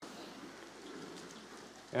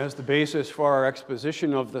As the basis for our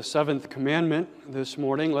exposition of the seventh commandment this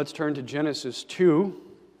morning, let's turn to Genesis 2.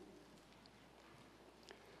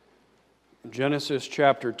 Genesis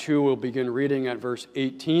chapter 2, we'll begin reading at verse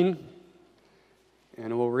 18,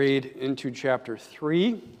 and we'll read into chapter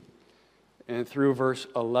 3 and through verse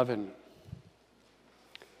 11.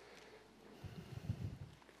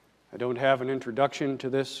 I don't have an introduction to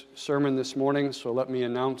this sermon this morning, so let me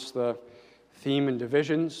announce the theme and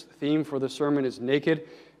divisions. The theme for the sermon is naked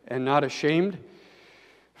and not ashamed.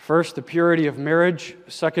 First, the purity of marriage.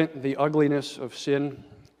 Second, the ugliness of sin.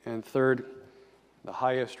 And third, the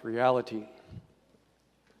highest reality.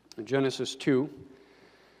 In Genesis 2,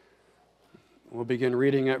 we'll begin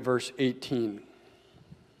reading at verse 18.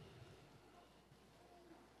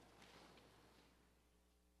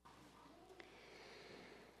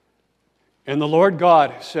 And the Lord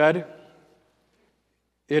God said,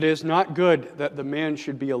 "It is not good that the man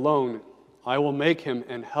should be alone. I will make him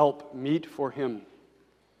an help meet for him."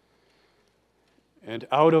 And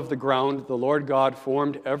out of the ground the Lord God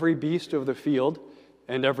formed every beast of the field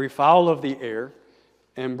and every fowl of the air,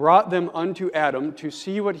 and brought them unto Adam to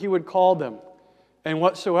see what he would call them. And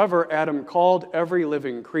whatsoever Adam called every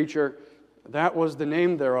living creature, that was the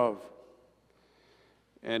name thereof.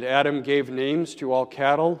 And Adam gave names to all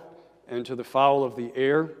cattle, and to the fowl of the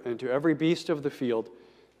air, and to every beast of the field.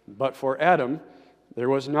 But for Adam there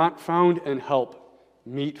was not found an help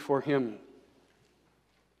meet for him.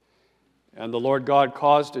 And the Lord God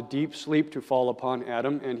caused a deep sleep to fall upon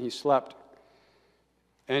Adam, and he slept.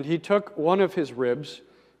 And he took one of his ribs,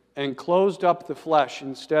 and closed up the flesh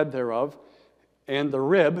instead thereof, and the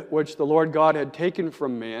rib which the Lord God had taken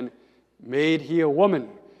from man made he a woman,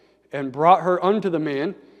 and brought her unto the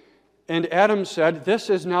man. And Adam said, "This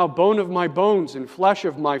is now bone of my bones and flesh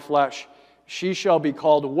of my flesh. She shall be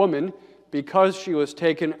called woman, because she was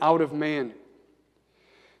taken out of man.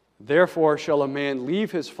 Therefore shall a man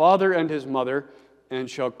leave his father and his mother, and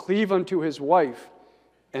shall cleave unto his wife,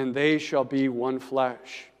 and they shall be one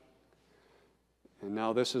flesh." And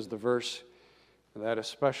now this is the verse that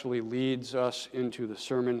especially leads us into the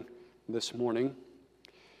sermon this morning.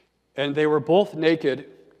 And they were both naked,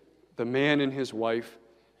 the man and his wife,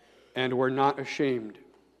 and were not ashamed.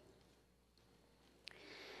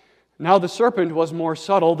 Now the serpent was more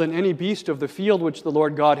subtle than any beast of the field which the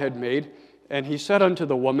Lord God had made. And he said unto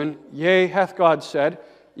the woman, "Yea, hath God said,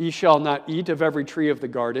 Ye shall not eat of every tree of the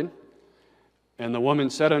garden?" And the woman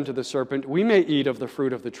said unto the serpent, "We may eat of the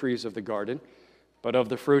fruit of the trees of the garden, but of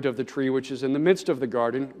the fruit of the tree which is in the midst of the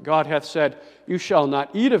garden, God hath said, You shall not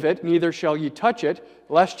eat of it, neither shall ye touch it,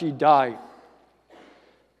 lest ye die."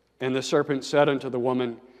 And the serpent said unto the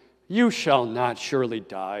woman, "You shall not surely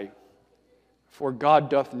die. For God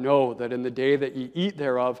doth know that in the day that ye eat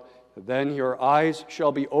thereof, then your eyes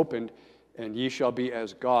shall be opened, and ye shall be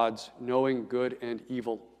as gods, knowing good and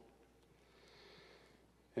evil."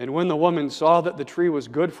 And when the woman saw that the tree was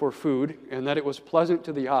good for food, and that it was pleasant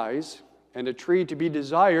to the eyes, and a tree to be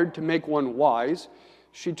desired to make one wise,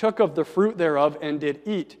 she took of the fruit thereof and did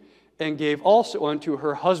eat, and gave also unto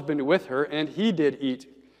her husband with her, and he did eat.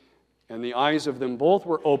 And the eyes of them both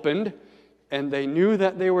were opened, and they knew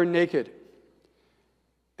that they were naked.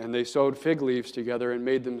 And they sewed fig leaves together and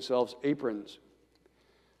made themselves aprons.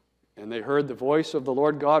 And they heard the voice of the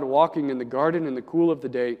Lord God walking in the garden in the cool of the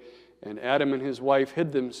day. And Adam and his wife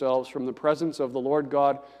hid themselves from the presence of the Lord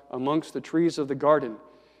God amongst the trees of the garden.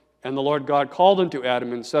 And the Lord God called unto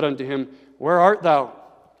Adam and said unto him, "Where art thou?"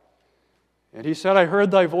 And he said, "I heard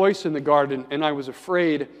thy voice in the garden, and I was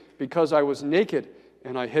afraid, because I was naked,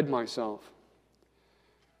 and I hid myself."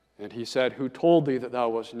 And he said, "Who told thee that thou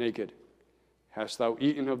wast naked? Hast thou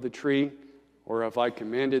eaten of the tree, or have I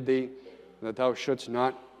commanded thee that thou shouldst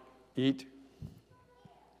not eat?"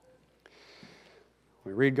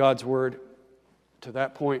 We read God's word to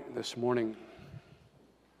that point this morning.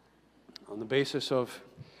 On the basis of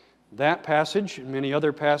that passage and many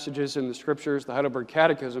other passages in the Scriptures, the Heidelberg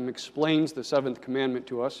Catechism explains the seventh commandment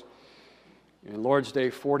to us. In Lord's Day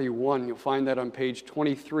 41, you'll find that on page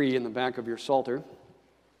 23 in the back of your Psalter.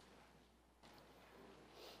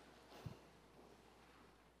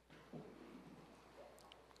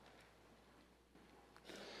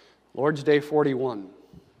 Lord's Day 41.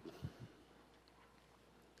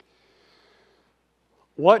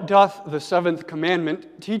 What doth the seventh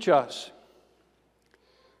commandment teach us?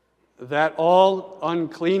 That all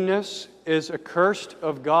uncleanness is accursed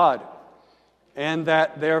of God, and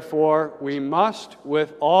that therefore we must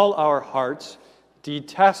with all our hearts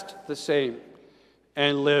detest the same,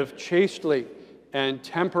 and live chastely and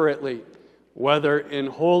temperately, whether in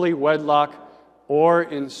holy wedlock or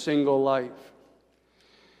in single life.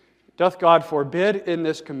 Doth God forbid in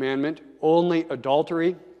this commandment only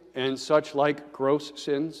adultery and such like gross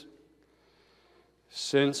sins?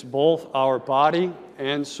 Since both our body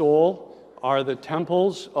and soul are the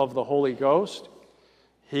temples of the Holy Ghost,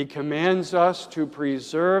 He commands us to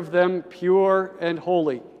preserve them pure and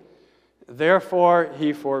holy. Therefore,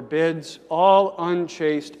 He forbids all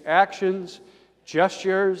unchaste actions,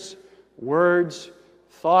 gestures, words,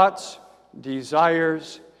 thoughts,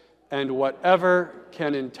 desires, and whatever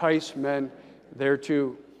can entice men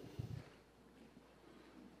thereto.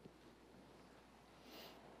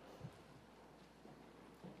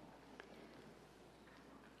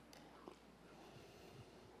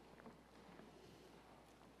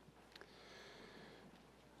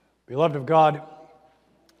 Beloved of God,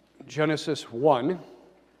 Genesis 1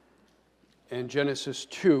 and Genesis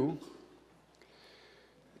 2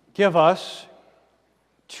 give us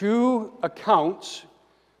two accounts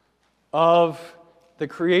of the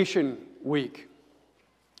creation week.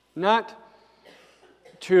 Not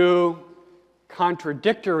two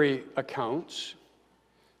contradictory accounts,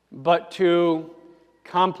 but two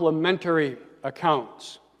complementary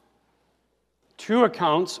accounts. Two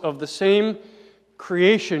accounts of the same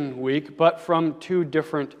creation week, but from two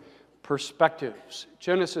different perspectives.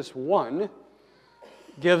 Genesis 1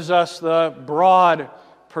 gives us the broad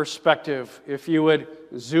perspective. If you would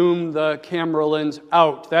zoom the camera lens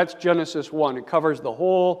out, that's Genesis 1. It covers the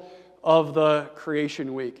whole of the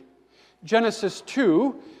creation week. Genesis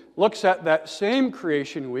 2 looks at that same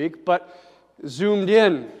creation week, but zoomed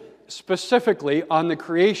in specifically on the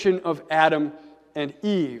creation of Adam and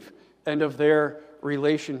Eve and of their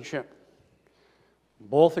relationship.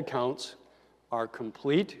 Both accounts are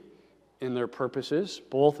complete in their purposes.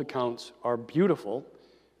 Both accounts are beautiful.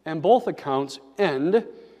 And both accounts end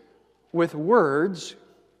with words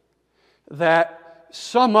that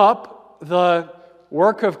sum up the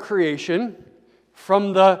work of creation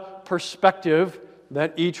from the perspective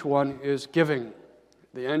that each one is giving.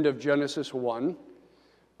 The end of Genesis 1,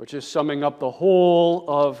 which is summing up the whole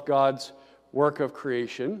of God's work of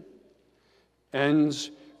creation, ends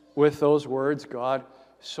with those words, God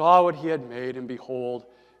saw what He had made, and behold,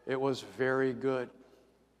 it was very good.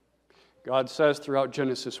 God says throughout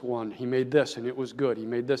Genesis 1, He made this and it was good. He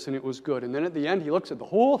made this and it was good. And then at the end, He looks at the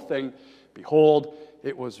whole thing. Behold,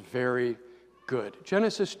 it was very good.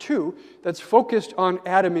 Genesis 2, that's focused on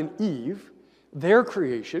Adam and Eve, their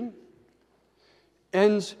creation,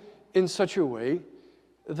 ends in such a way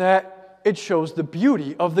that it shows the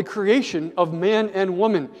beauty of the creation of man and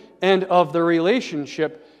woman and of the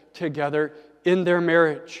relationship together in their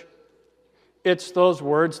marriage. It's those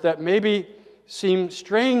words that maybe seem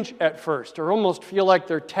strange at first or almost feel like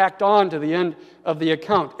they're tacked on to the end of the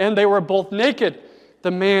account. And they were both naked,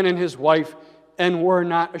 the man and his wife, and were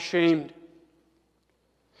not ashamed.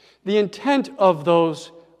 The intent of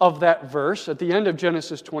that verse at the end of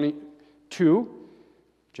Genesis 2,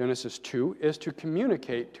 is to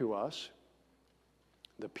communicate to us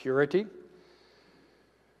the purity,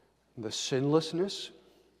 the sinlessness,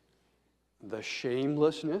 the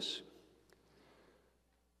shamelessness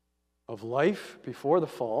of life before the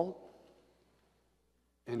fall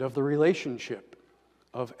and of the relationship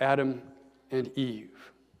of Adam and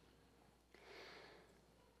Eve.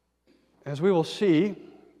 As we will see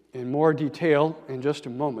in more detail in just a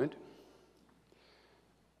moment,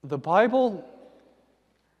 the Bible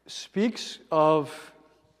speaks of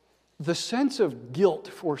the sense of guilt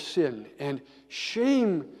for sin and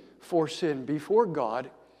shame for sin before God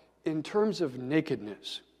in terms of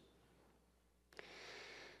nakedness.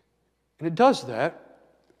 And it does that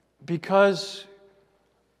because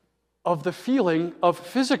of the feeling of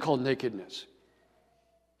physical nakedness.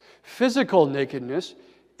 Physical nakedness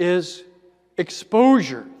is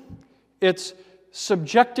exposure. It's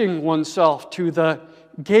subjecting oneself to the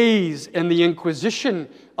gaze and the inquisition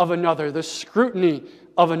of another, the scrutiny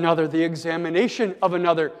of another, the examination of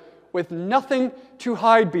another, with nothing to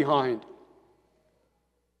hide behind.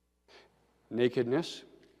 Nakedness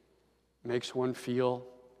makes one feel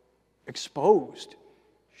exposed,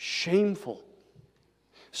 shameful.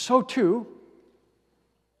 So too,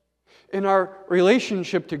 in our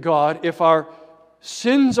relationship to God, if our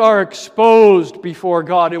sins are exposed before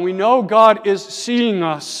God and we know God is seeing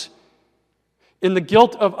us in the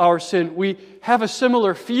guilt of our sin, we have a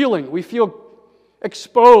similar feeling. We feel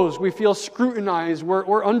exposed, we feel scrutinized,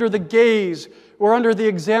 we're under the gaze, we're under the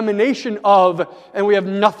examination of, and we have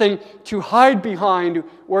nothing to hide behind.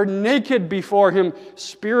 We're naked before Him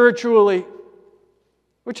spiritually,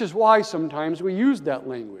 which is why sometimes we use that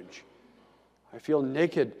language. I feel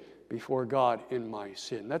naked before God in my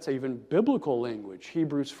sin. That's even biblical language.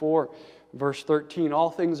 Hebrews 4, Verse 13, all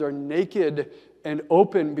things are naked and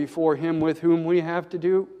open before Him with whom we have to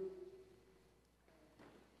do.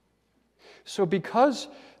 So because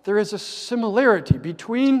there is a similarity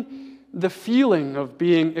between the feeling of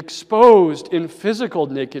being exposed in physical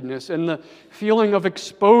nakedness and the feeling of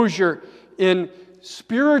exposure in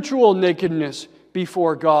spiritual nakedness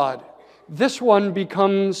before God, this one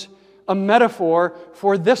becomes a metaphor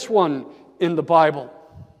for this one in the Bible.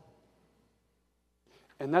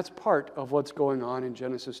 And that's part of what's going on in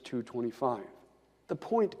Genesis 2:25. The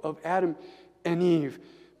point of Adam and Eve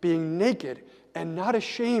being naked and not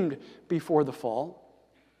ashamed before the fall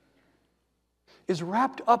is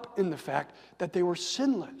wrapped up in the fact that they were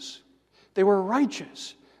sinless, they were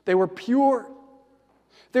righteous, they were pure.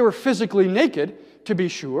 They were physically naked, to be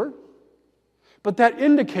sure, but that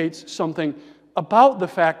indicates something about the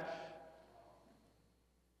fact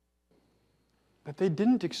that they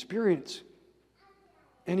didn't experience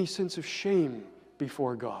any sense of shame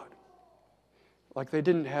before God, like they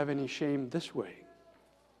didn't have any shame this way.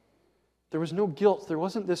 There was no guilt. There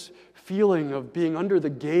wasn't this feeling of being under the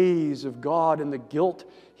gaze of God and the guilt,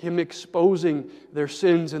 Him exposing their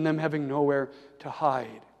sins and them having nowhere to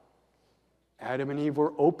hide. Adam and Eve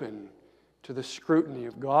were open to the scrutiny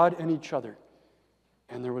of God and each other,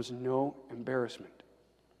 and there was no embarrassment.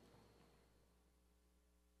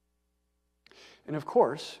 And of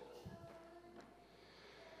course,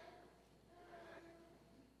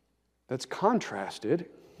 that's contrasted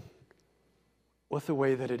with the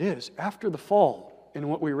way that it is after the fall in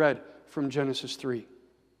what we read from Genesis 3.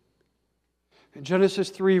 In Genesis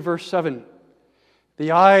 3, verse 7,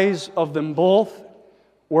 the eyes of them both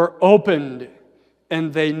were opened,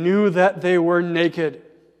 and they knew that they were naked.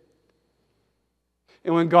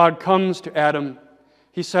 And when God comes to Adam,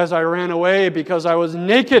 He says, I ran away because I was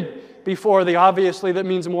naked before thee. Obviously, that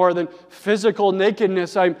means more than physical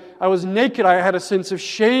nakedness. I was naked. I had a sense of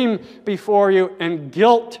shame before you and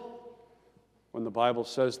guilt. When the Bible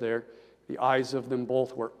says there, the eyes of them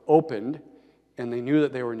both were opened and they knew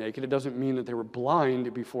that they were naked, it doesn't mean that they were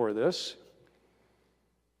blind before this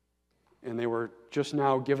and they were just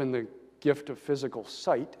now given the gift of physical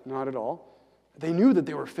sight. Not at all. They knew that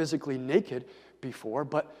they were physically naked before,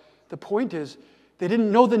 but the point is, they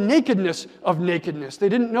didn't know the nakedness of nakedness. They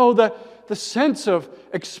didn't know the sense of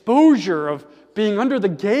exposure, of being under the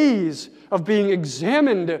gaze, of being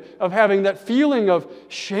examined, of having that feeling of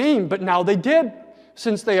shame. But now they did,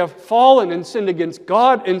 since they have fallen and sinned against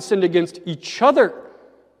God and sinned against each other.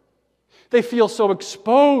 They feel so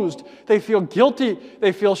exposed. They feel guilty.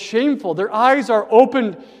 They feel shameful. Their eyes are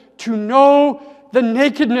opened to know the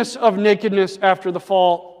nakedness of nakedness after the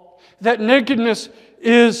fall. That nakedness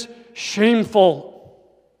is shameful.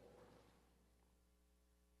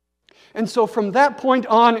 And so from that point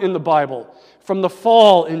on in the Bible, from the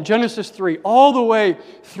fall in Genesis 3 all the way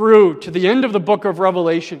through to the end of the book of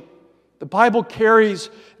Revelation, the Bible carries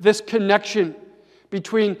this connection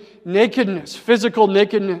between nakedness, physical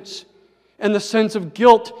nakedness, and the sense of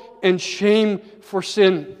guilt and shame for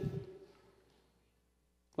sin.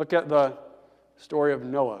 Look at the story of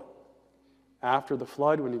Noah. After the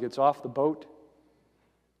flood, when he gets off the boat,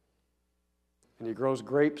 and he grows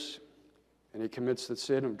grapes, and he commits the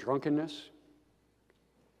sin of drunkenness.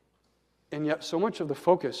 And yet so much of the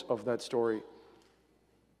focus of that story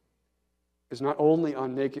is not only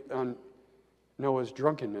on Noah's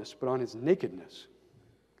drunkenness, but on his nakedness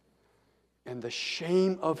and the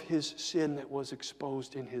shame of his sin that was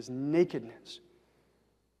exposed in his nakedness.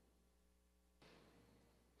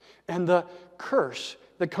 And the curse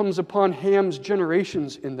that comes upon Ham's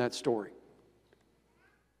generations in that story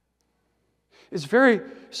is very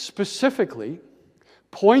specifically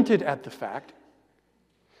pointed at the fact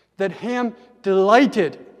that Ham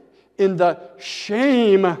delighted in the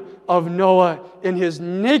shame of Noah in his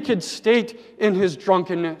naked state in his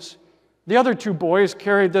drunkenness. The other two boys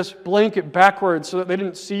carried this blanket backwards so that they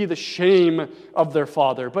didn't see the shame of their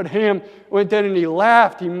father. But Ham went in and he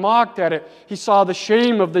laughed, he mocked at it. He saw the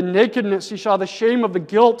shame of the nakedness, he saw the shame of the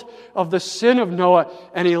guilt of the sin of Noah,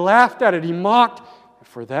 and he laughed at it, he mocked, and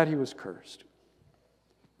for that he was cursed.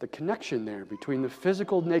 The connection there between the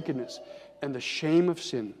physical nakedness and the shame of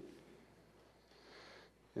sin.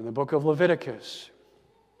 In the book of Leviticus,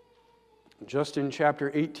 just in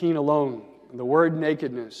chapter 18 alone, the word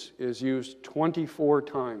nakedness is used 24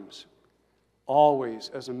 times, always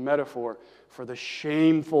as a metaphor for the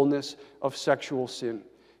shamefulness of sexual sin.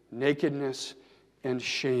 Nakedness and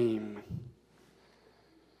shame.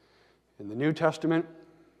 In the New Testament,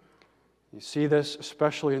 you see this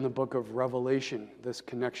especially in the book of Revelation, this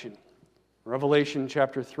connection. Revelation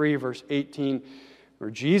chapter 3, verse 18, where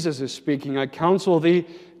Jesus is speaking, I counsel thee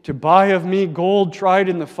to buy of me gold tried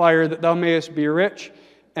in the fire, that thou mayest be rich,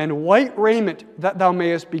 and white raiment, that thou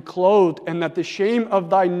mayest be clothed, and that the shame of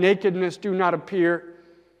thy nakedness do not appear.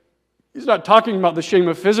 He's not talking about the shame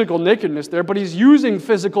of physical nakedness there, but he's using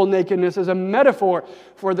physical nakedness as a metaphor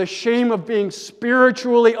for the shame of being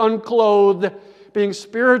spiritually unclothed, being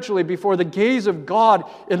spiritually before the gaze of God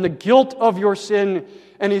in the guilt of your sin.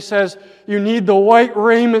 And he says, you need the white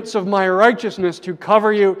raiments of my righteousness to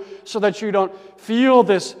cover you so that you don't feel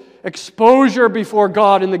this exposure before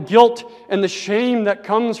God and the guilt and the shame that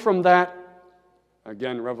comes from that.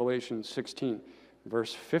 Again, Revelation 16,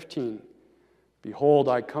 verse 15. Behold,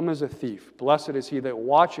 I come as a thief. Blessed is he that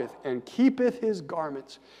watcheth and keepeth his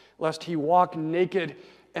garments, lest he walk naked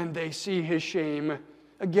and they see his shame.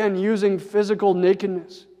 Again, using physical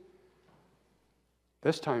nakedness.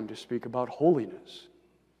 This time to speak about holiness.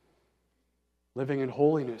 Living in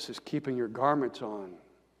holiness is keeping your garments on.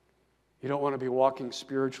 You don't want to be walking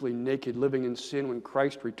spiritually naked, living in sin when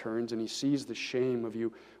Christ returns and he sees the shame of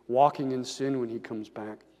you walking in sin when he comes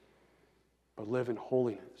back. But live in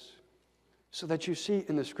holiness. So that you see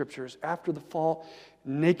in the Scriptures, after the fall,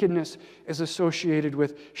 nakedness is associated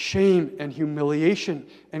with shame and humiliation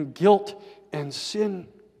and guilt and sin.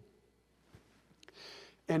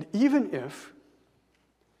 And even if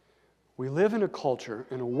we live in a culture,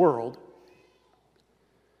 in a world,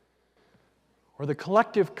 where the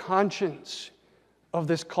collective conscience of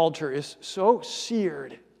this culture is so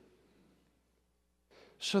seared,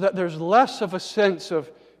 so that there's less of a sense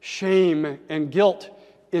of shame and guilt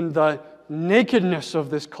in the nakedness of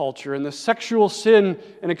this culture and the sexual sin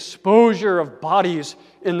and exposure of bodies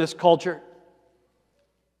in this culture,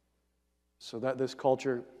 so that this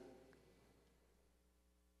culture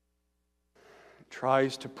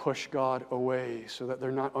tries to push God away so that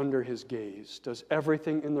they're not under his gaze, does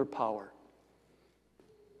everything in their power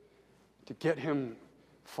to get him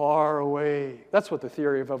far away. That's what the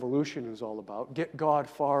theory of evolution is all about. Get God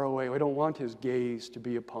far away. I don't want his gaze to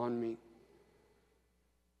be upon me.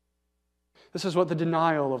 This is what the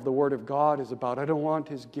denial of the Word of God is about. I don't want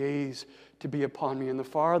his gaze to be upon me. And the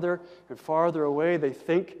farther and farther away they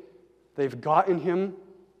think they've gotten him,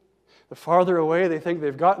 the farther away they think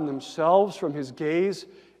they've gotten themselves from his gaze,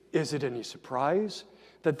 is it any surprise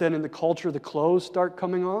that then in the culture the clothes start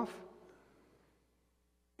coming off?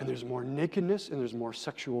 And there's more nakedness and there's more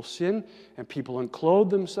sexual sin and people unclothe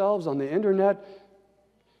themselves on the internet.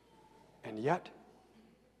 And yet,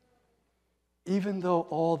 even though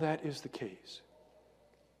all that is the case,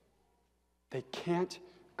 they can't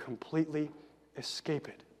completely escape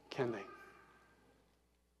it, can they?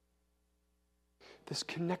 This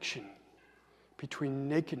connection between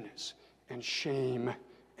nakedness and shame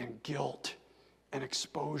and guilt and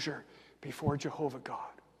exposure before Jehovah God.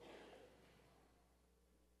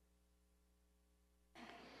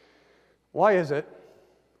 Why is it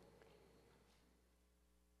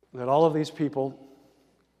that all of these people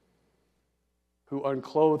who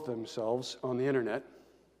unclothe themselves on the internet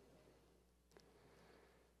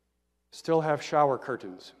still have shower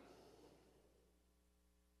curtains?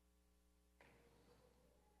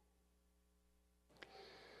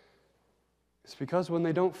 It's because when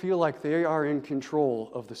they don't feel like they are in control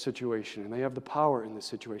of the situation and they have the power in the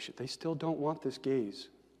situation, they still don't want this gaze.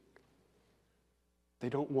 They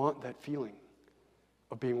don't want that feeling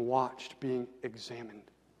of being watched, being examined.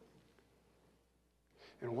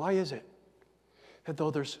 And why is it that though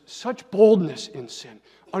there's such boldness in sin,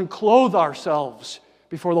 unclothe ourselves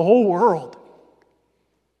before the whole world?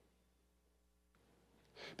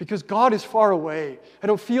 Because God is far away. I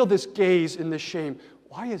don't feel this gaze and this shame.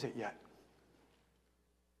 Why is it yet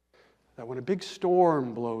that when a big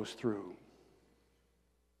storm blows through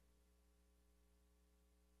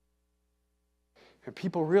and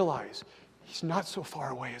people realize he's not so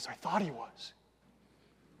far away as I thought he was,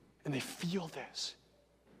 and they feel this,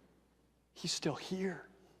 he's still here?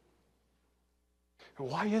 And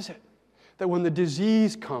why is it that when the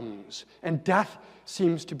disease comes and death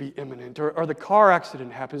seems to be imminent, or the car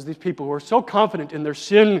accident happens, these people who are so confident in their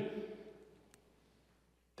sin,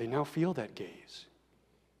 they now feel that gaze.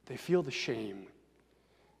 They feel the shame.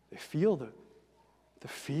 They feel the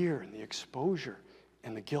fear and the exposure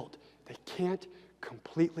and the guilt. They can't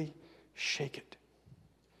completely shake it.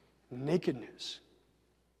 Nakedness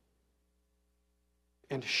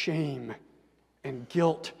and shame and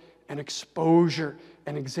guilt and exposure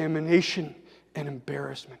and examination and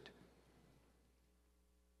embarrassment.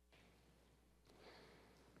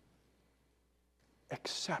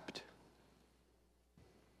 Except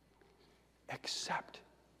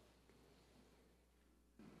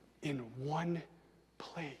in one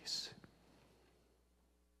place.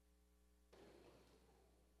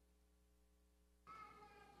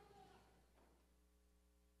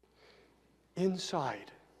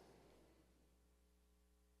 inside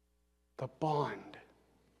the bond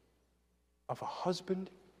of a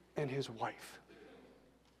husband and his wife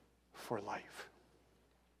for life.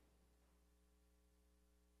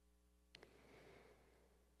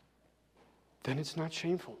 Then it's not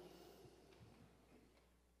shameful.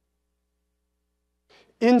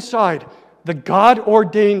 Inside the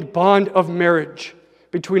God-ordained bond of marriage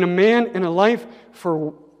between a man and a wife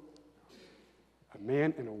for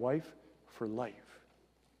life,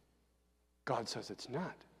 God says it's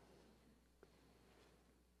not.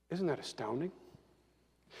 Isn't that astounding?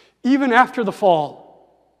 Even after the fall,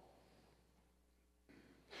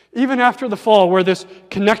 where this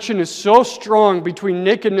connection is so strong between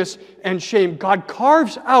nakedness and shame, God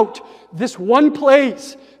carves out this one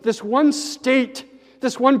place, this one state,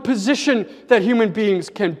 this one position that human beings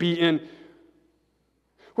can be in,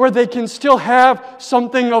 where they can still have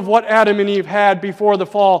something of what Adam and Eve had before the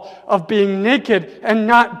fall, of being naked and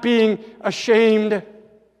not being ashamed.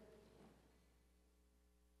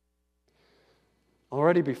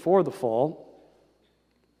 Already before the fall,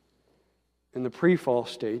 in the pre-fall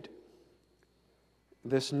state,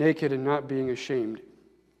 this naked and not being ashamed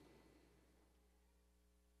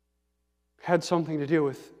had something to do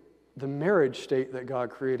with the marriage state that God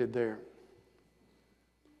created there.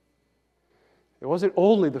 It wasn't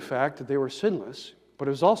only the fact that they were sinless, but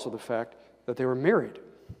it was also the fact that they were married.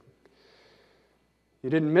 You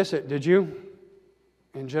didn't miss it, did you?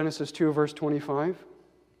 In Genesis 2, verse 25.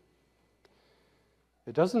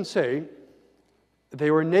 It doesn't say they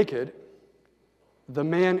were naked, the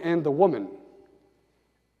man and the woman,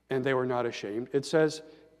 and they were not ashamed. It says,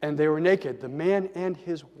 and they were naked, the man and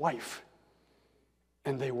his wife,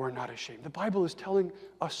 and they were not ashamed. The Bible is telling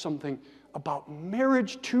us something about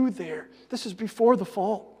marriage too there. This is before the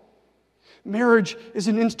fall. Marriage is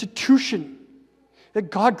an institution that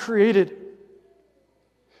God created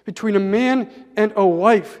between a man and a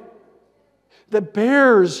wife that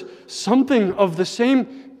bears something of the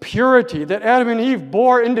same purity that Adam and Eve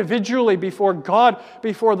bore individually before God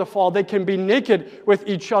before the fall. They can be naked with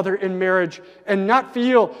each other in marriage and not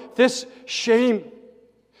feel this shame.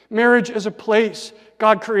 Marriage is a place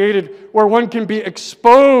God created where one can be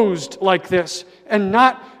exposed like this and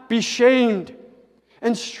not be shamed.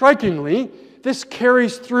 And strikingly, this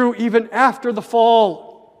carries through even after the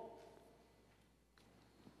fall.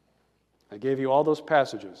 I gave you all those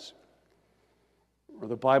passages where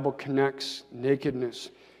the Bible connects nakedness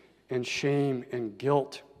and shame and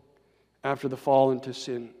guilt after the fall into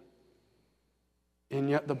sin. And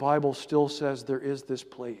yet the Bible still says there is this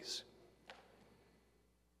place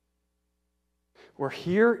where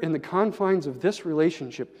here in the confines of this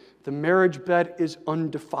relationship, the marriage bed is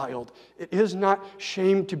undefiled. It is not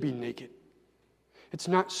shame to be naked. It's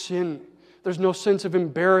not sin. There's no sense of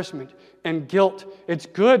embarrassment and guilt. It's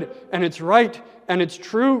good and it's right and it's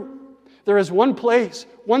true. There is one place,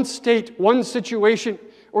 one state, one situation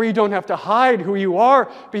where you don't have to hide who you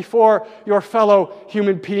are before your fellow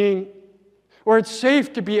human being, where it's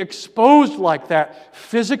safe to be exposed like that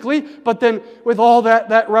physically, but then with all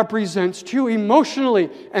that represents too,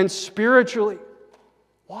 emotionally and spiritually.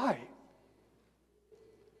 Why?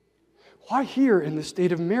 Why here in the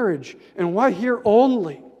state of marriage? And why here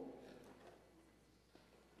only?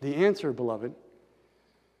 The answer, beloved,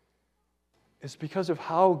 is because of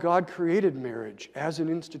how God created marriage as an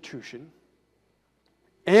institution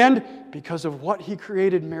and because of what He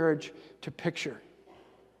created marriage to picture.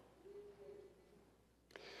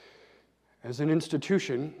 As an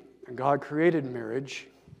institution, God created marriage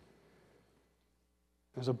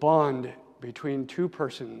as a bond between two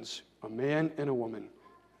persons, a man and a woman,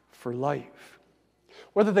 for life.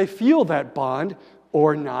 Whether they feel that bond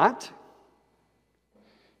or not,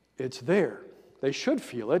 it's there. They should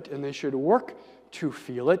feel it, and they should work to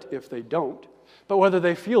feel it if they don't. But whether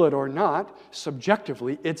they feel it or not,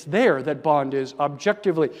 subjectively, it's there that bond is.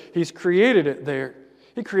 Objectively, He's created it there.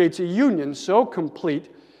 He creates a union so complete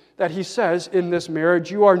that He says in this marriage,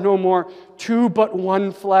 you are no more two but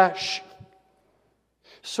one flesh.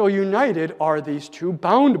 So united are these two,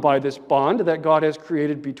 bound by this bond that God has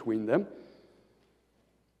created between them,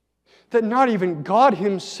 that not even God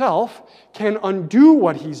Himself can undo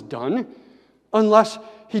what He's done unless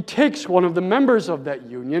He takes one of the members of that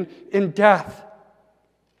union in death.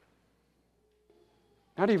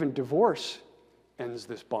 Not even divorce ends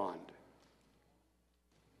this bond.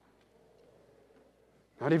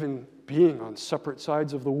 Not even being on separate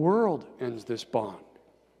sides of the world ends this bond.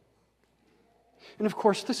 And of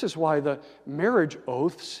course, this is why the marriage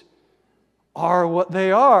oaths are what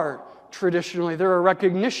they are traditionally. They're a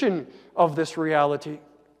recognition of this reality.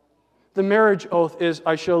 The marriage oath is,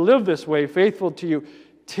 I shall live this way, faithful to you,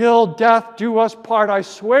 till death do us part. I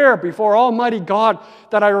swear before Almighty God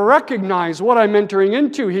that I recognize what I'm entering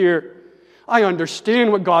into here. I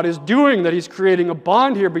understand what God is doing, that He's creating a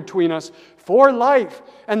bond here between us for life.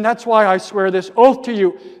 And that's why I swear this oath to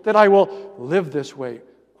you, that I will live this way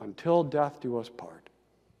until death do us part.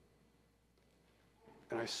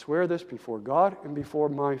 And I swear this before God and before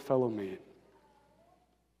my fellow man.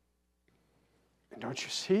 And don't you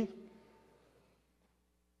see?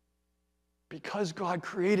 Because God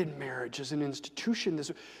created marriage as an institution,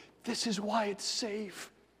 this is why it's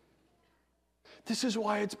safe. This is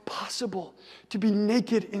why it's possible to be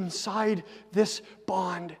naked inside this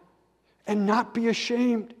bond and not be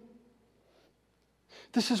ashamed.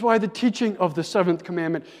 This is why the teaching of the seventh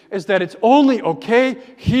commandment is that it's only okay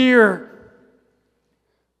here.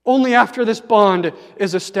 Only after this bond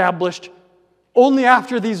is established. Only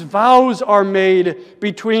after these vows are made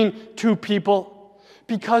between two people.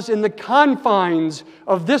 Because in the confines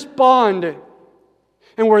of this bond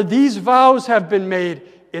and where these vows have been made,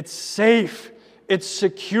 it's safe, it's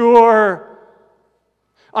secure.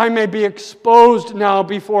 I may be exposed now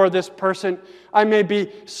before this person. I may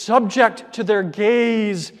be subject to their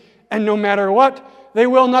gaze, and no matter what, they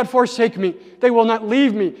will not forsake me. They will not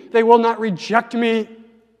leave me. They will not reject me.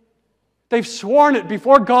 They've sworn it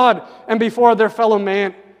before God and before their fellow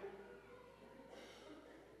man.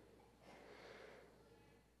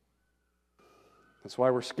 That's why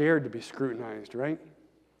we're scared to be scrutinized, right?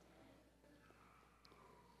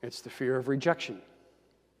 It's the fear of rejection.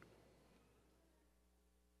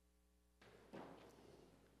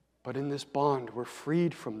 But in this bond, we're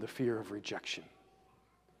freed from the fear of rejection.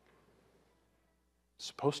 It's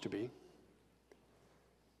supposed to be.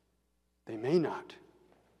 They may not.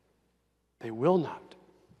 They will not.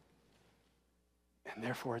 And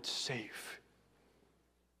therefore it's safe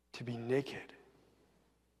to be naked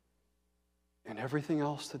and everything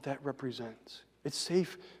else that represents. It's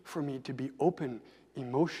safe for me to be open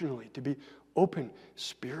emotionally, to be open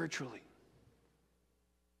spiritually.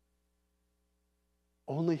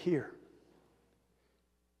 Only here,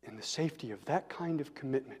 in the safety of that kind of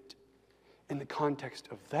commitment, in the context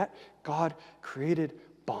of that God-created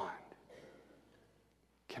bond,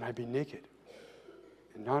 can I be naked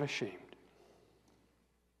and not ashamed.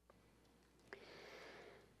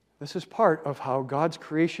 This is part of how God's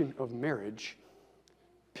creation of marriage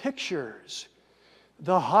pictures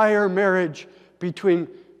the higher marriage between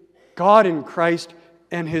God in Christ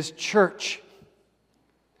and His church.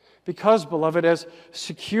 Because, beloved, as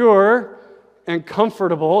secure and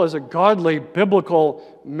comfortable as a godly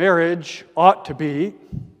biblical marriage ought to be,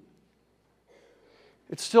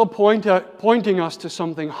 it's still pointing us to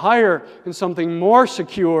something higher and something more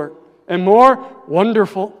secure and more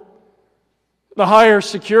wonderful. The higher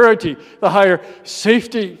security, the higher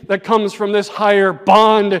safety that comes from this higher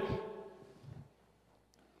bond. The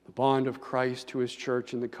bond of Christ to His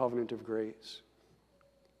church in the covenant of grace.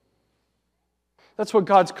 That's what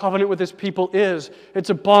God's covenant with His people is. It's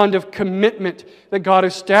a bond of commitment that God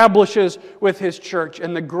establishes with His church.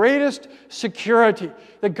 And the greatest security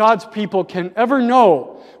that God's people can ever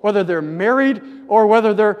know, whether they're married or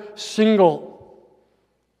whether they're single,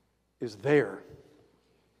 is there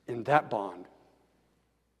in that bond.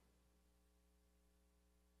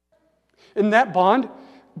 In that bond,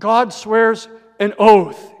 God swears an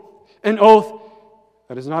oath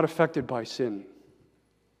that is not affected by sin,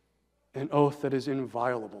 an oath that is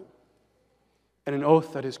inviolable, and an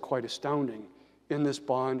oath that is quite astounding. In this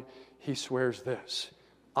bond, He swears this: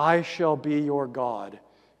 I shall be your God,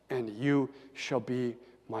 and you shall be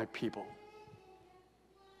my people.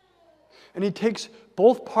 And He takes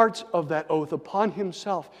both parts of that oath upon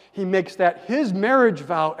Himself. He makes that His marriage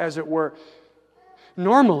vow, as it were.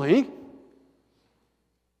 Normally,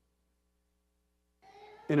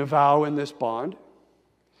 in a vow in this bond,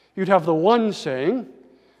 you'd have the one saying,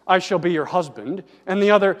 I shall be your husband, and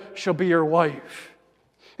the other shall be your wife.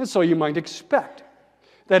 And so you might expect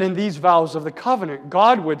that in these vows of the covenant,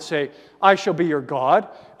 God would say, I shall be your God,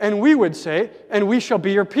 and we would say, and we shall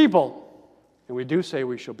be your people. And we do say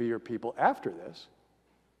we shall be your people after this.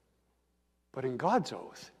 But in God's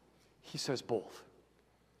oath, He says both.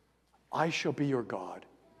 I shall be your God,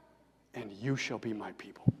 and you shall be my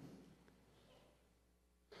people.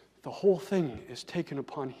 The whole thing is taken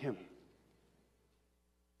upon Him.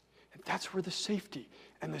 And that's where the safety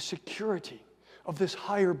and the security of this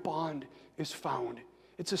higher bond is found.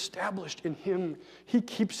 It's established in Him. He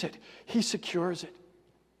keeps it. He secures it.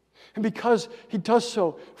 And because He does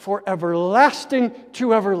so for everlasting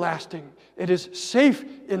to everlasting, it is safe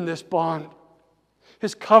in this bond.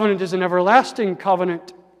 His covenant is an everlasting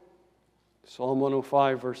covenant. Psalm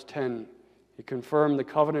 105, verse 10, He confirmed the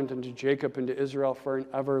covenant unto Jacob and to Israel for an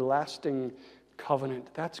everlasting covenant.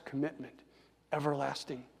 That's commitment,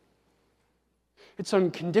 everlasting. It's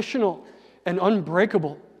unconditional and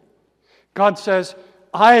unbreakable. God says,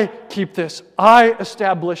 I keep this, I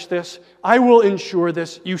establish this, I will ensure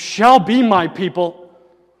this, you shall be my people.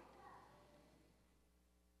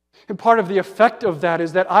 And part of the effect of that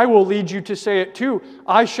is that I will lead you to say it too.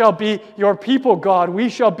 I shall be your people, God. We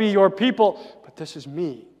shall be your people. But this is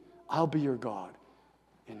me. I'll be your God,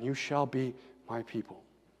 and you shall be my people.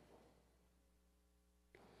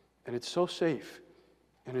 And it's so safe,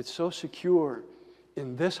 and it's so secure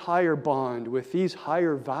in this higher bond with these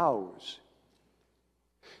higher vows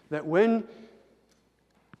that when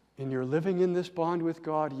in your living in this bond with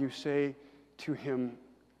God, you say to Him,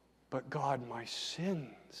 but God, my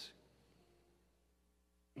sins,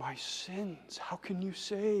 how can you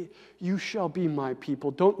say you shall be my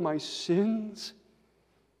people? Don't my sins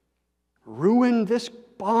ruin this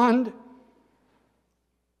bond?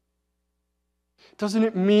 Doesn't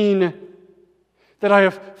it mean that I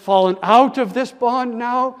have fallen out of this bond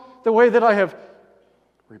now, the way that I have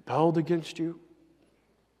rebelled against you?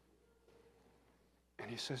 And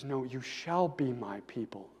He says, no, you shall be my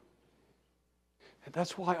people. And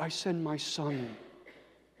that's why I send my Son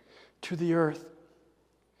to the earth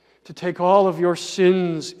to take all of your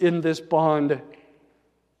sins in this bond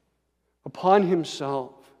upon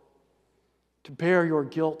Himself, to bear your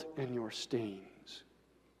guilt and your stains,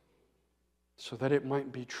 so that it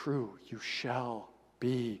might be true, you shall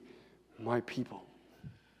be my people.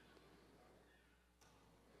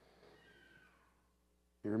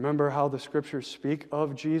 You remember how the Scriptures speak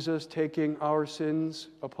of Jesus taking our sins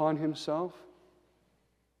upon Himself?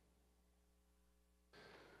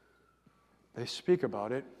 They speak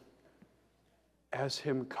about it as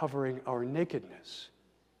Him covering our nakedness,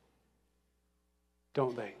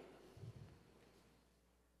 don't they?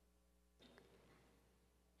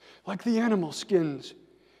 Like the animal skins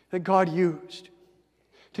that God used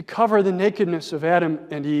to cover the nakedness of Adam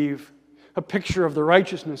and Eve, a picture of the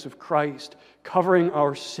righteousness of Christ covering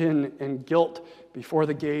our sin and guilt before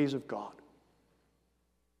the gaze of God.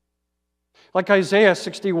 Like Isaiah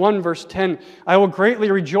 61, verse 10, I will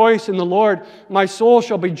greatly rejoice in the Lord. My soul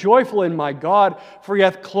shall be joyful in my God, for He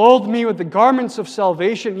hath clothed me with the garments of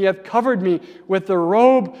salvation. He hath covered me with the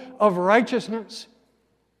robe of righteousness.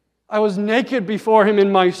 I was naked before Him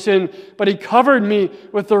in my sin, but He covered me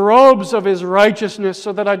with the robes of His righteousness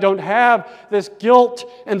so that I don't have this guilt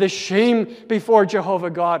and this shame before Jehovah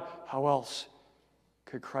God. How else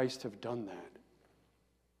could Christ have done that?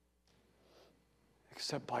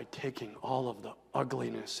 Except by taking all of the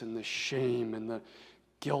ugliness and the shame and the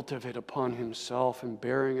guilt of it upon Himself and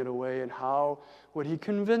bearing it away. And how would He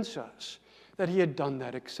convince us that He had done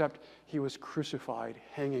that except He was crucified,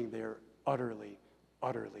 hanging there utterly,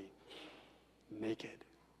 utterly naked?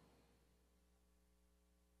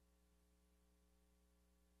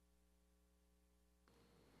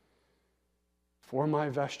 For my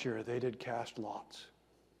vesture they did cast lots.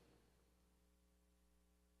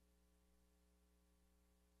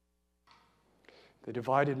 They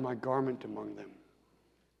divided my garment among them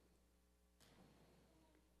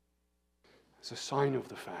as a sign of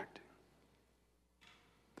the fact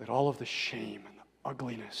that all of the shame and the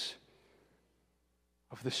ugliness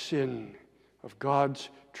of the sin of God's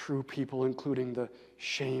true people, including the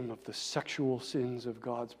shame of the sexual sins of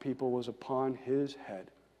God's people, was upon His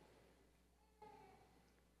head.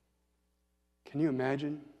 Can you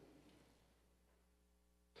imagine?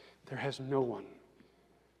 There has no one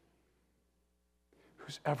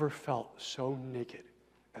who's ever felt so naked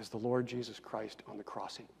as the Lord Jesus Christ on the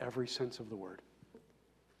cross in every sense of the word.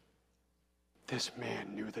 This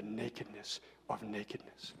man knew the nakedness of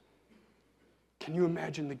nakedness. Can you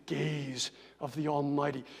imagine the gaze of the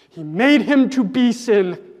Almighty? He made Him to be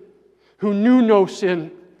sin, who knew no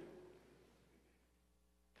sin.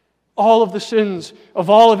 All of the sins of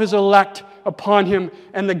all of His elect upon Him,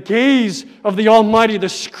 and the gaze of the Almighty, the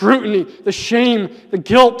scrutiny, the shame, the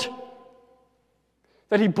guilt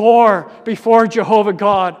that He bore before Jehovah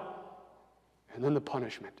God, and then the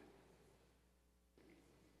punishment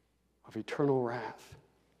of eternal wrath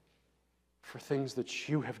for things that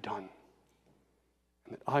you have done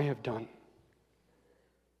and that I have done,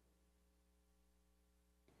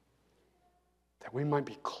 that we might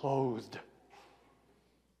be clothed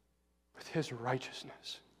with His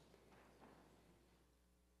righteousness,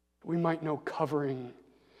 that we might know covering,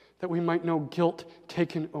 that we might know guilt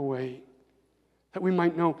taken away, that we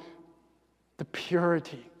might know the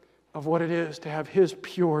purity of what it is to have His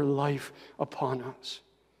pure life upon us.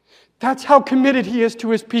 That's how committed he is to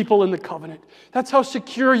his people in the covenant. That's how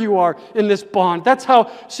secure you are in this bond. That's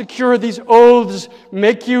how secure these oaths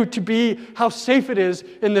make you to be, how safe it is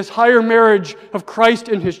in this higher marriage of Christ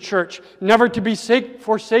and his church, never to be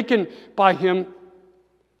forsaken by him.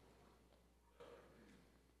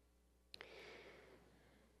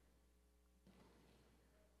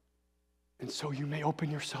 And so you may open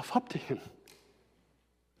yourself up to him.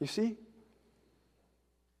 You see?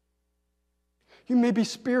 You may be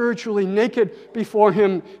spiritually naked before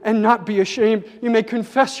him and not be ashamed. You may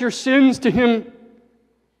confess your sins to him.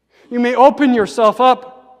 You may open yourself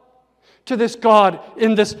up to this God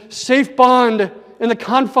in this safe bond in the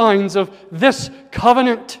confines of this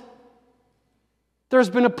covenant. There's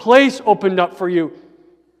been a place opened up for you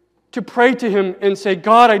to pray to him and say,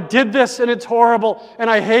 God, I did this and it's horrible and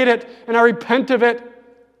I hate it and I repent of it.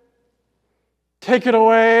 Take it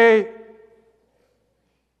away.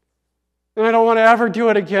 And I don't want to ever do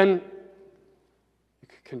it again. You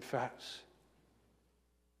can confess.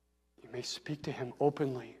 You may speak to him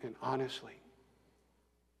openly and honestly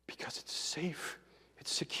because it's safe,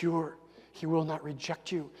 it's secure. He will not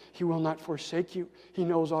reject you. He will not forsake you. He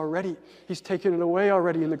knows already. He's taken it away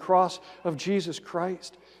already in the cross of Jesus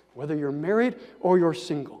Christ. Whether you're married or you're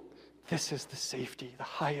single, this is the safety, the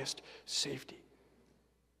highest safety.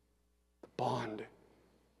 The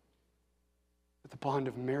bond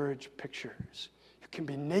of marriage pictures. You can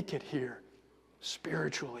be naked here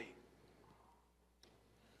spiritually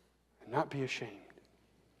and not be ashamed.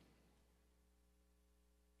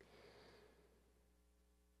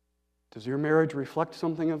 Does your marriage reflect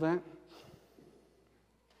something of that?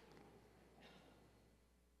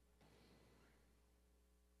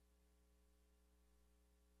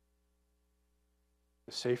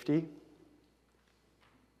 The safety?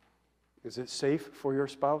 Is it safe for your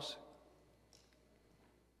spouse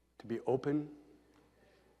to be open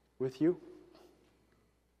with you?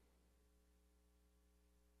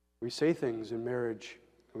 We say things in marriage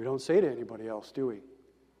we don't say to anybody else, do we?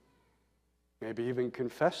 Maybe even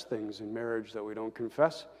confess things in marriage that we don't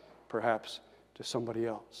confess, perhaps, to somebody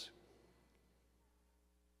else.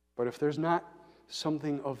 But if there's not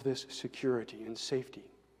something of this security and safety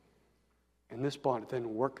in this bond,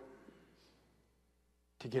 then work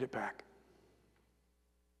to get it back.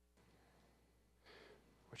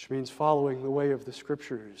 Which means following the way of the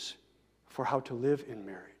Scriptures for how to live in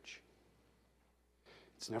marriage.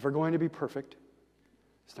 It's never going to be perfect.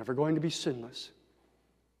 It's never going to be sinless,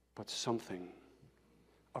 but something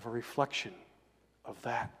of a reflection of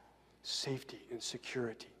that safety and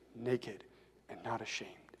security, naked and not ashamed.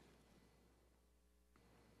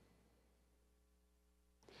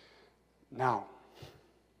 Now,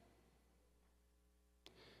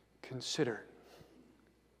 consider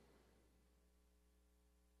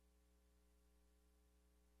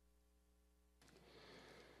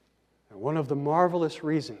one of the marvelous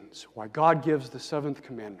reasons why God gives the seventh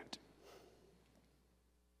commandment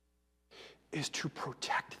is to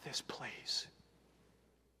protect this place,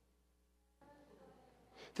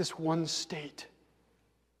 this one state,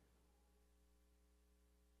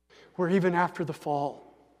 where even after the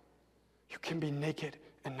fall, you can be naked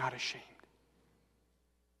and not ashamed.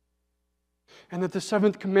 And that the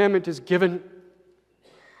seventh commandment is given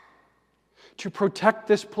to protect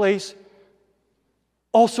this place,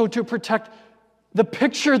 also to protect the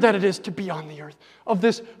picture that it is to be on the earth, of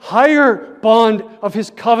this higher bond of His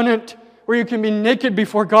covenant, where you can be naked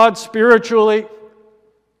before God spiritually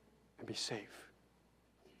and be safe.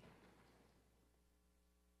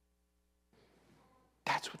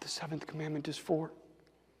 That's what the seventh commandment is for,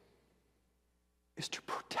 is to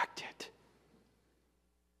protect it.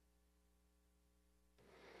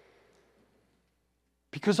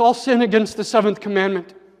 Because all sin against the seventh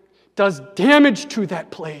commandment does damage to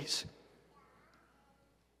that place.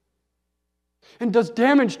 And does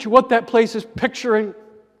damage to what that place is picturing.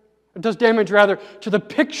 It does damage, rather, to the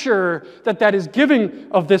picture that is giving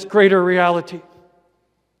of this greater reality.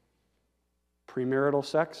 Premarital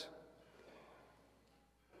sex.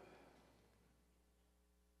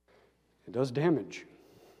 It does damage.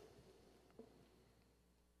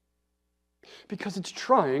 Because it's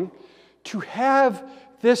trying to have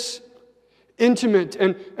this intimate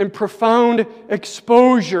and profound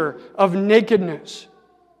exposure of nakedness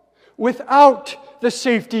without the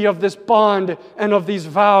safety of this bond and of these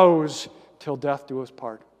vows till death do us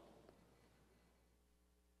part.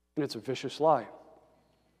 And it's a vicious lie.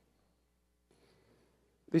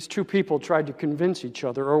 These two people tried to convince each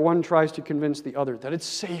other, or one tries to convince the other, that it's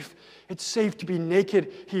safe to be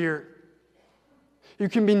naked here. You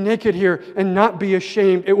can be naked here and not be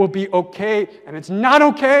ashamed. It will be okay, and it's not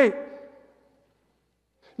okay.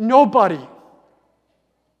 Nobody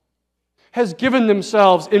has given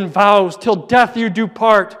themselves in vows till death you do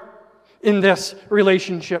part in this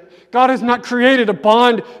relationship. God has not created a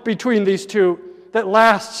bond between these two that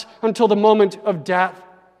lasts until the moment of death.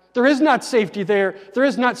 There is not safety there. There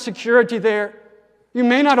is not security there. You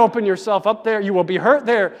may not open yourself up there. You will be hurt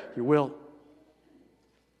there. You will.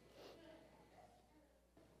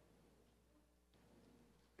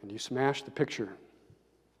 And you smash the picture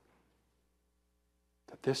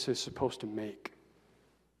that this is supposed to make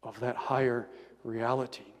of that higher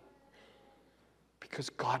reality. Because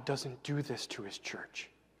God doesn't do this to His church.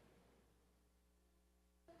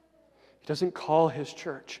 He doesn't call His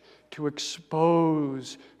church to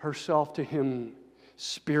expose herself to Him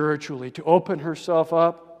spiritually, to open herself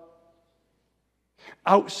up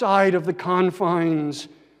outside of the confines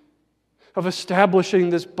of establishing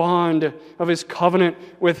this bond of His covenant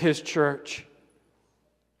with His church.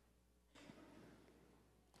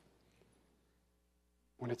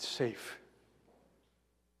 When it's safe,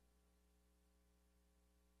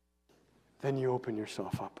 then you open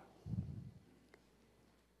yourself up.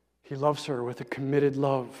 He loves her with a committed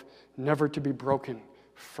love, never to be broken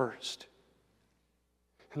first.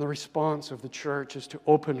 And the response of the church is to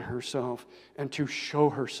open herself and to show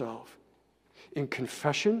herself in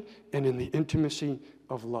confession and in the intimacy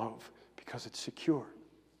of love, because it's secure.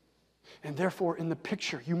 And therefore, in the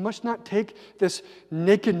picture, you must not take this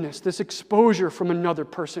nakedness, this exposure from another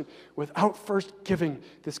person without first giving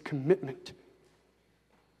this commitment.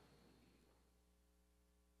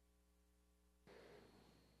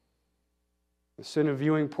 The sin of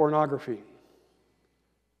viewing pornography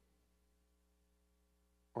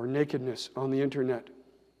or nakedness on the internet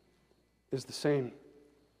is the same.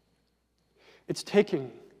 It's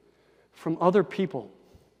taking from other people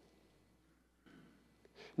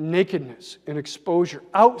nakedness and exposure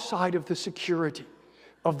outside of the security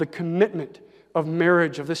of the commitment of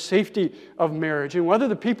marriage, of the safety of marriage. And whether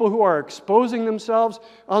the people who are exposing themselves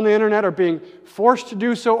on the internet are being forced to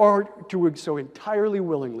do so or doing so entirely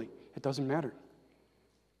willingly, it doesn't matter.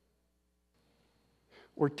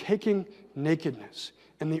 We're taking nakedness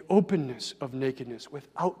and the openness of nakedness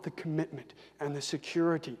without the commitment and the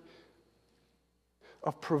security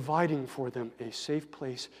of providing for them a safe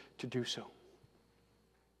place to do so.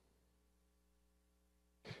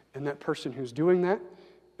 And that person who's doing that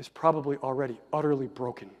is probably already utterly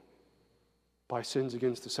broken by sins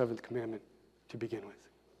against the seventh commandment to begin with.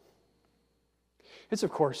 It's,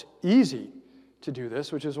 of course, easy to do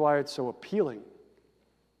this, which is why it's so appealing.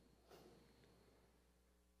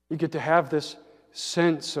 You get to have this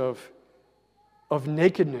sense of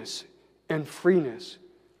nakedness and freeness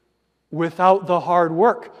without the hard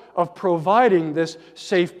work of providing this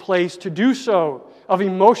safe place to do so, of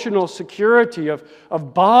emotional security,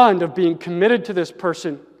 of bond, of being committed to this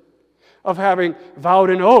person, of having vowed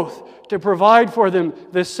an oath to provide for them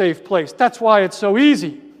this safe place. That's why it's so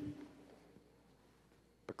easy.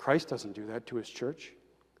 But Christ doesn't do that to His church.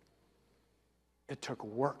 It took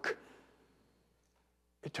work.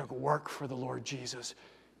 It took work for the Lord Jesus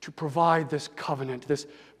to provide this covenant, this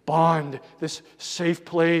bond, this safe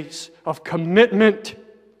place of commitment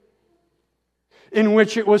in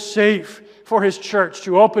which it was safe for His church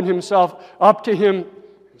to open Himself up to Him.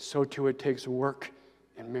 And so too it takes work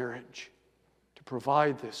in marriage to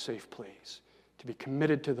provide this safe place, to be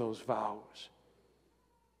committed to those vows.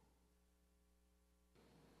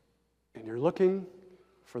 And you're looking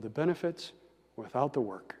for the benefits without the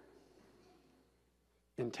work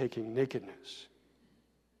in taking nakedness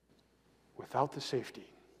without the safety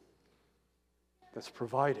that's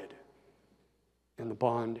provided in the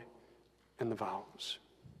bond and the vows.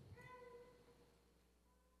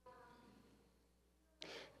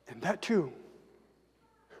 And that too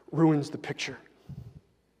ruins the picture.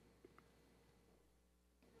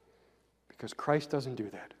 Because Christ doesn't do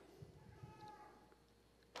that.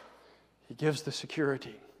 He gives the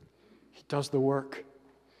security. He does the work.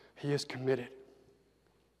 He is committed.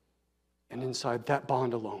 And inside that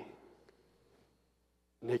bond alone,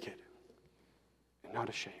 naked and not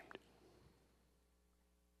ashamed.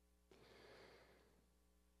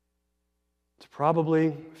 It's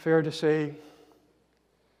probably fair to say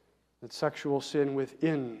that sexual sin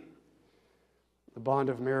within the bond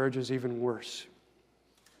of marriage is even worse.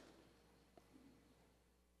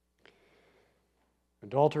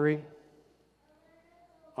 Adultery,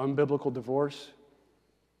 unbiblical divorce,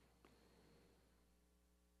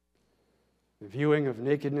 the viewing of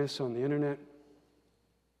nakedness on the internet.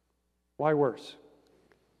 Why worse?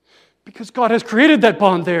 Because God has created that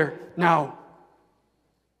bond there now.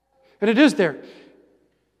 And it is there.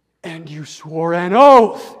 And you swore an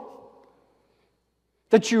oath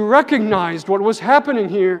that you recognized what was happening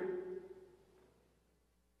here.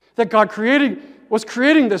 That God was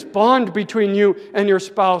creating this bond between you and your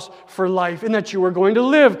spouse for life, and that you were going to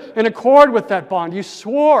live in accord with that bond. You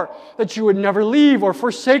swore that you would never leave or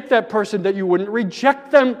forsake that person, that you wouldn't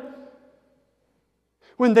reject them.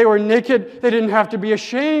 When they were naked, they didn't have to be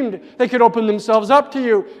ashamed. They could open themselves up to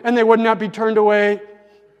you, and they would not be turned away.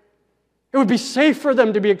 It would be safe for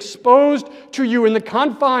them to be exposed to you in the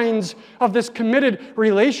confines of this committed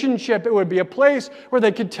relationship. It would be a place where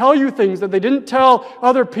they could tell you things that they didn't tell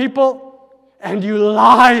other people, and you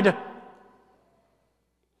lied. It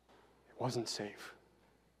wasn't safe.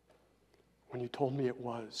 When you told me it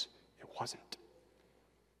wasn't. It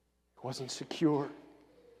wasn't secure.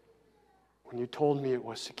 When you told me it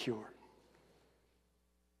was secure.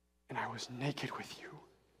 And I was naked with you.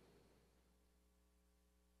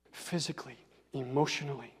 Physically,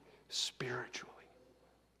 emotionally, spiritually.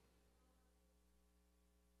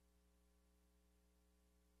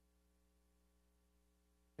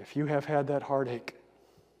 If you have had that heartache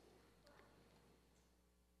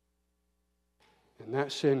and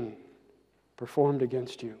that sin performed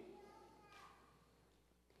against you,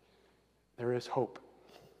 there is hope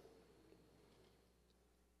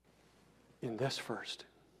in this first,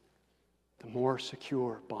 the more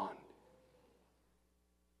secure bond.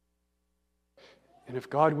 And if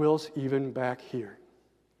God wills, even back here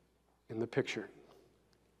in the picture,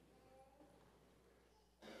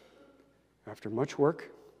 after much work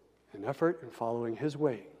and effort and following His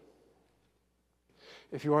way,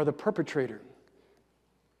 if you are the perpetrator,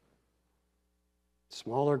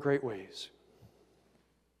 small or great ways,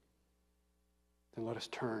 then let us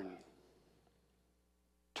turn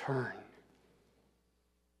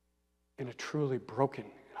in a truly broken,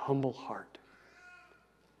 humble heart.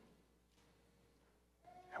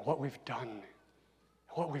 And what we've done,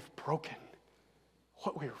 what we've broken,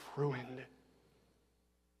 what we've ruined,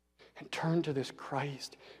 and turn to this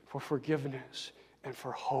Christ for forgiveness and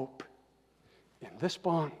for hope in this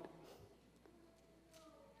bond.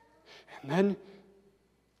 And then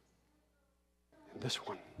in this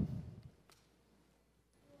one.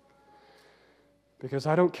 Because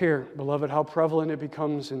I don't care, beloved, how prevalent it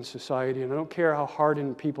becomes in society, and I don't care how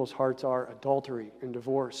hardened people's hearts are. Adultery and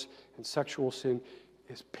divorce and sexual sin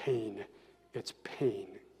is pain. It's pain.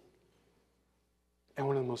 And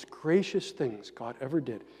one of the most gracious things God ever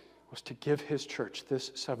did was to give His church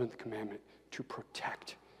this seventh commandment: to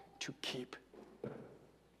protect, to keep,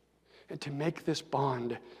 and to make this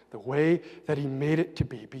bond the way that He made it to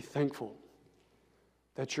be. Be thankful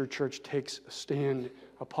that your church takes a stand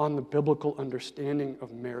upon the biblical understanding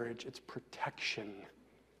of marriage, its protection.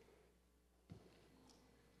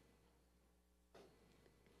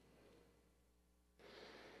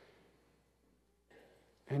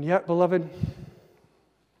 And yet, beloved,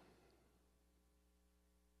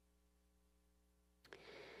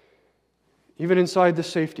 even inside the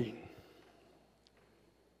safety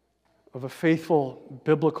of a faithful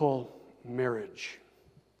biblical marriage,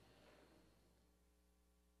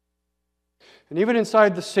 and even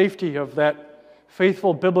inside the safety of that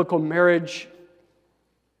faithful biblical marriage,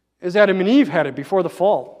 as Adam and Eve had it before the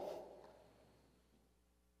fall,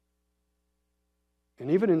 and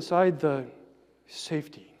even inside the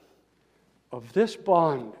safety of this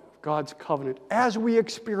bond of God's covenant as we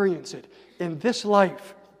experience it in this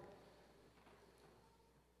life,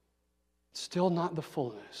 it's still not the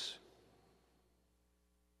fullness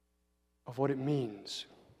of what it means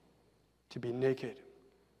to be naked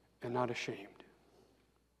and not ashamed.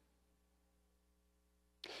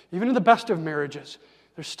 Even in the best of marriages,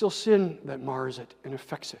 there's still sin that mars it and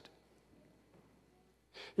affects it.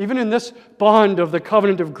 Even in this bond of the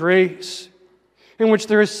covenant of grace, in which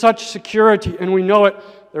there is such security, and we know it,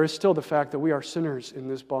 there is still the fact that we are sinners in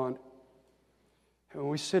this bond. And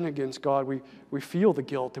when we sin against God, we feel the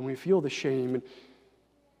guilt and we feel the shame. And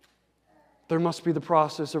there must be the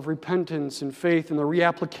process of repentance and faith and the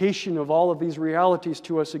reapplication of all of these realities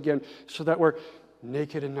to us again, so that we're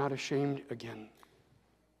naked and not ashamed again.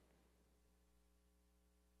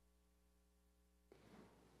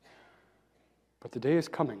 But the day is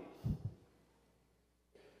coming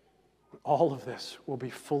when all of this will be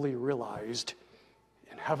fully realized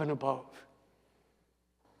in heaven above.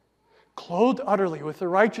 Clothed utterly with the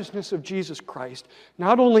righteousness of Jesus Christ,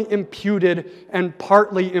 not only imputed and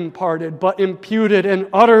partly imparted, but imputed and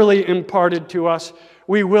utterly imparted to us,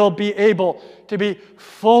 we will be able to be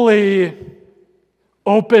fully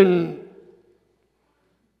open,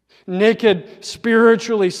 naked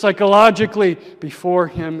spiritually, psychologically, before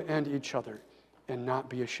Him and each other, and not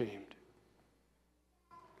be ashamed.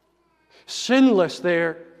 Sinless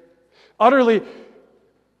there, utterly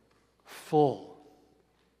full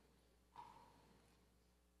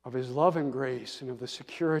of His love and grace and of the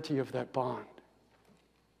security of that bond.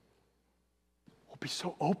 We'll be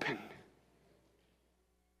so open.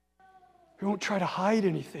 We won't try to hide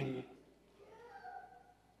anything.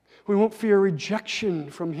 We won't fear rejection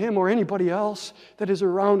from Him or anybody else that is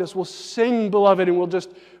around us. We'll sing, beloved, and we'll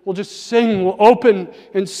just sing. We'll open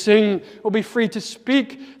and sing. We'll be free to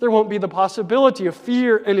speak. There won't be the possibility of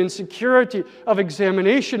fear and insecurity, of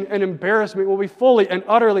examination and embarrassment. We'll be fully and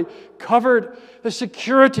utterly covered. The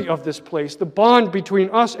security of this place, the bond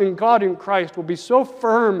between us and God in Christ, will be so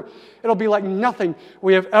firm, it'll be like nothing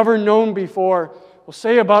we have ever known before. We'll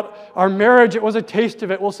say about our marriage, it was a taste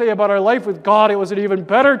of it. We'll say about our life with God, it was an even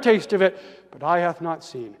better taste of it. But eye hath not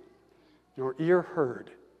seen, nor ear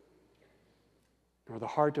heard, nor the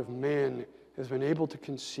heart of man has been able to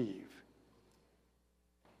conceive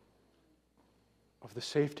of the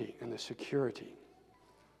safety and the security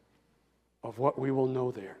of what we will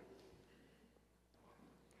know there.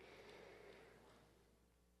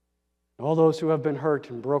 All those who have been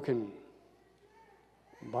hurt and broken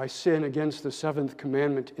by sin against the seventh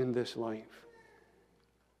commandment in this life,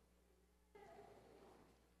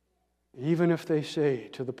 even if they say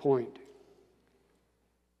to the point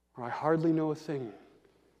where I hardly know a thing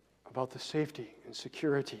about the safety and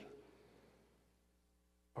security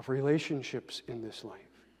of relationships in this life,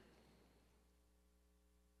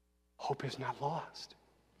 hope is not lost.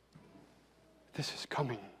 This is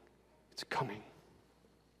coming. It's coming.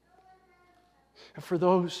 And for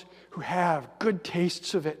those who have good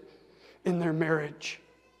tastes of it in their marriage,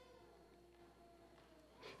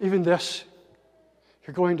 even this,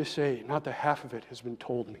 you're going to say, not the half of it has been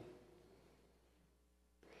told me.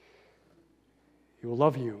 He will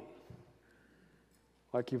love you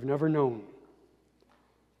like you've never known.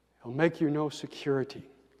 He'll make you know security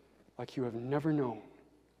like you have never known.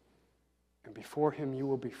 And before Him you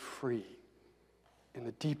will be free in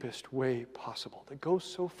the deepest way possible that goes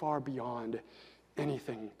so far beyond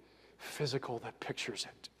anything physical that pictures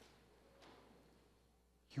it.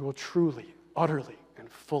 You will truly, utterly, and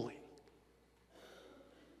fully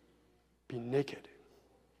be naked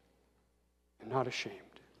and not ashamed.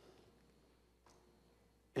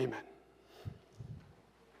 Amen.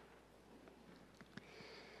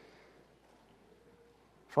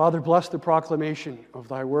 Father, bless the proclamation of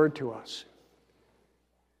Thy word to us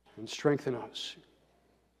and strengthen us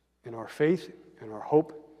in our faith and our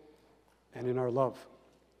hope and in our love.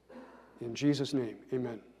 In Jesus' name,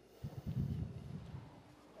 amen.